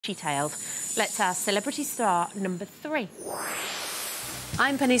Tailed. Let's our celebrity star number 3.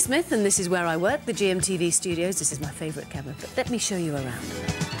 I'm Penny Smith and this is where I work, the GMTV studios. This is my favourite camera, but let me show you around.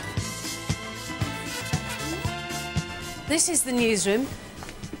 This is the newsroom.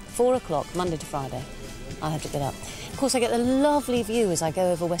 4 o'clock, Monday to Friday. I have to get up. Of course, I get a lovely view as I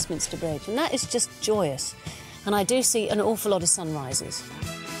go over Westminster Bridge, and that is just joyous. And I do see an awful lot of sunrises.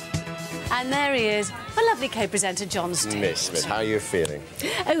 And there he is, my lovely co-presenter, John Stewart. Miss Smith, how are you feeling?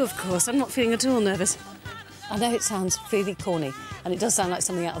 Oh, of course, I'm not feeling at all nervous. I know it sounds really corny, and it does sound like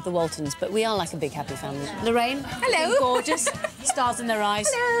something out of the Waltons, but we are like a big happy family. Lorraine? Hello. Gorgeous. Stars in their eyes.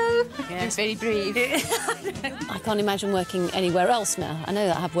 Hello. Yes. Very brave. I can't imagine working anywhere else now. I know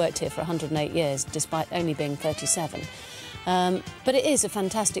that I have worked here for 108 years, despite only being 37. But it is a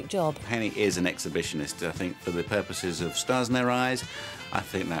fantastic job. Penny is an exhibitionist. I think for the purposes of Stars in Their Eyes, I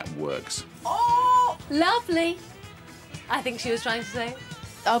think that works. Oh, lovely. I think she was trying to say.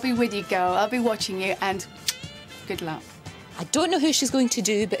 I'll be with you, girl. I'll be watching you, and good luck. I don't know who she's going to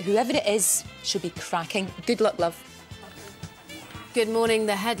do, but whoever it is, she'll be cracking. Good luck, love. Good morning.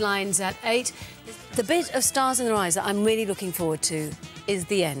 The headlines at 8. The bit of Stars in Their Eyes that I'm really looking forward to is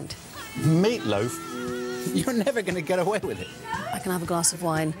the end. Meatloaf? You're never going to get away with it. I can have a glass of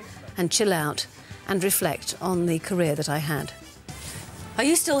wine and chill out and reflect on the career that I had. Are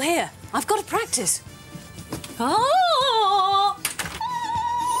you still here? I've got to practice. Oh!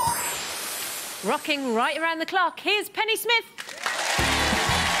 Rocking right around the clock, here's Penny Smith.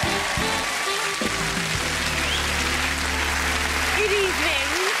 Good evening.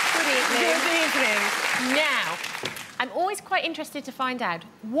 Good evening. Good evening. Now, I'm always quite interested to find out,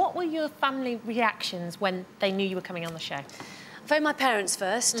 what were your family reactions when they knew you were coming on the show? I phoned my parents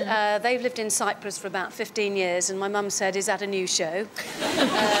first. They've lived in Cyprus for about 15 years, and my mum said, "Is that a new show?"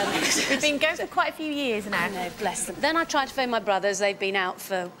 We've been going for quite a few years now. I know, bless them. Then I tried to phone my brothers. They've been out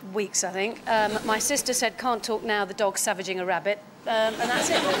for weeks, I think. My sister said, "Can't talk now, the dog's savaging a rabbit." And that's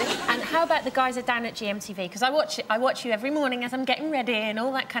it, really. And how about the guys are down at GMTV? Because I watch you every morning as I'm getting ready and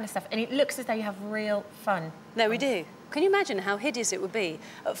all that kind of stuff, and it looks as though you have real fun. No, we do. Can you imagine how hideous it would be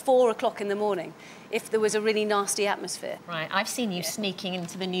at 4 o'clock in the morning if there was a really nasty atmosphere? Right, I've seen you sneaking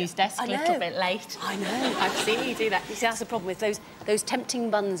into the news desk a I know. little bit late. I know. I've seen you do that. You see, that's the problem with those tempting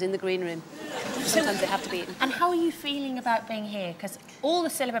buns in the green room. Sometimes they have to be eaten. And how are you feeling about being here? Because all the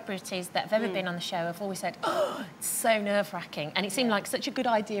celebrities that have ever been on the show have always said, "Oh, it's so nerve-wracking," and it seemed like such a good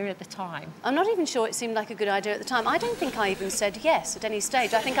idea at the time. I'm not even sure it seemed like a good idea at the time. I don't think I even said yes at any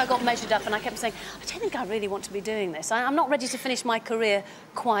stage. I think I got measured up and I kept saying, "I don't think I really want to be doing this. I'm not ready to finish my career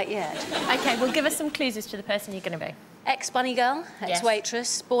quite yet." OK, well, give us some clues as to the person you're going to be. Ex-bunny girl,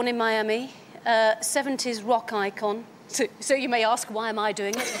 ex-waitress, born in Miami, 70s rock icon. So you may ask, why am I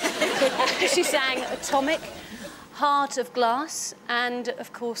doing it? She sang Atomic, Heart of Glass, and,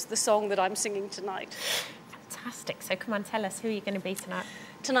 of course, the song that I'm singing tonight. Fantastic. So come on, tell us who you're going to be tonight.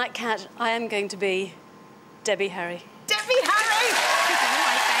 Tonight, Kat, I am going to be Debbie Harry. Debbie Harry!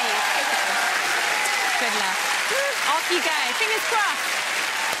 My fave. Good luck. Off you go. Fingers crossed.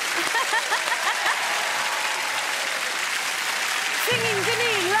 Singing to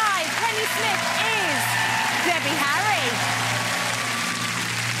me live, Penny Smith is Debbie Harry.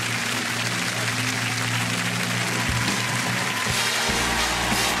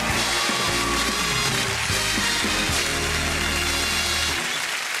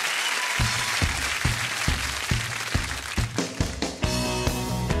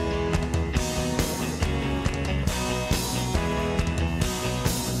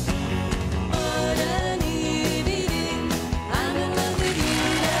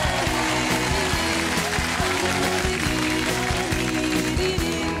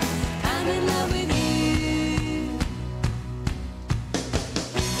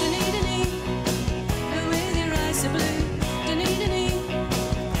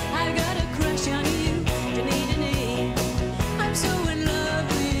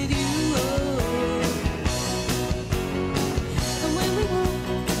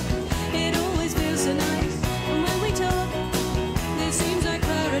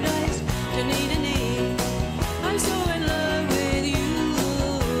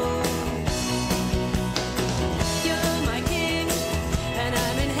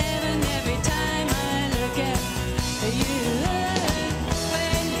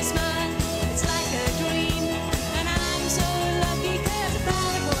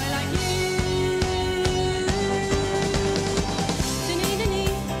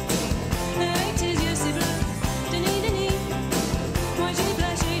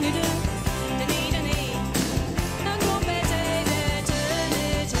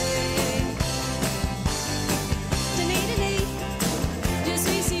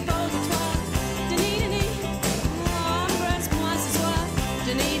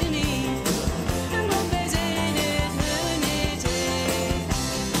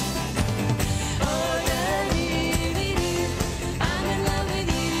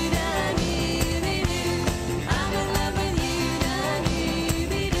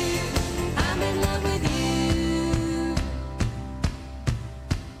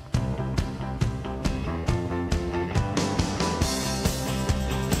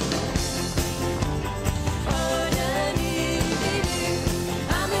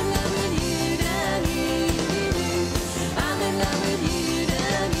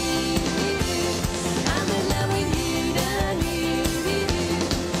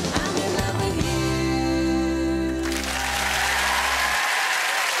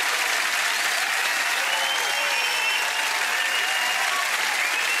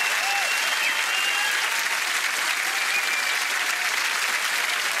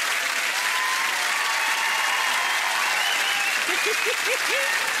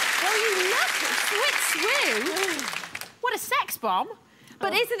 Well, you love it. Switch. What a sex bomb.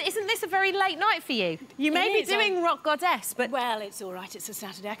 But isn't this a very late night for you? You may be doing Rock Goddess, but... Well, it's all right. It's a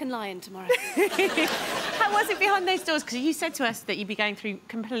Saturday. I can lie in tomorrow. How was it behind those doors? Because you said to us that you'd be going through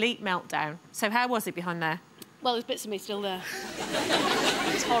complete meltdown. So how was it behind there? Well, there's bits of me still there.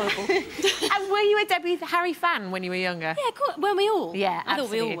 It's horrible. And were you a Debbie Harry fan when you were younger? Yeah, cool. Weren't we all? Yeah, I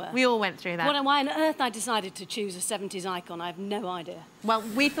absolutely. thought we all were. We all went through that. Why on earth I decided to choose a 70s icon, I have no idea. Well,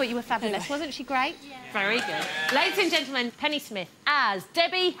 we thought you were fabulous. Wasn't she great? Yeah. Very good. Ladies and gentlemen, Penny Smith as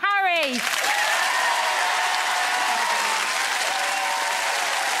Debbie Harry.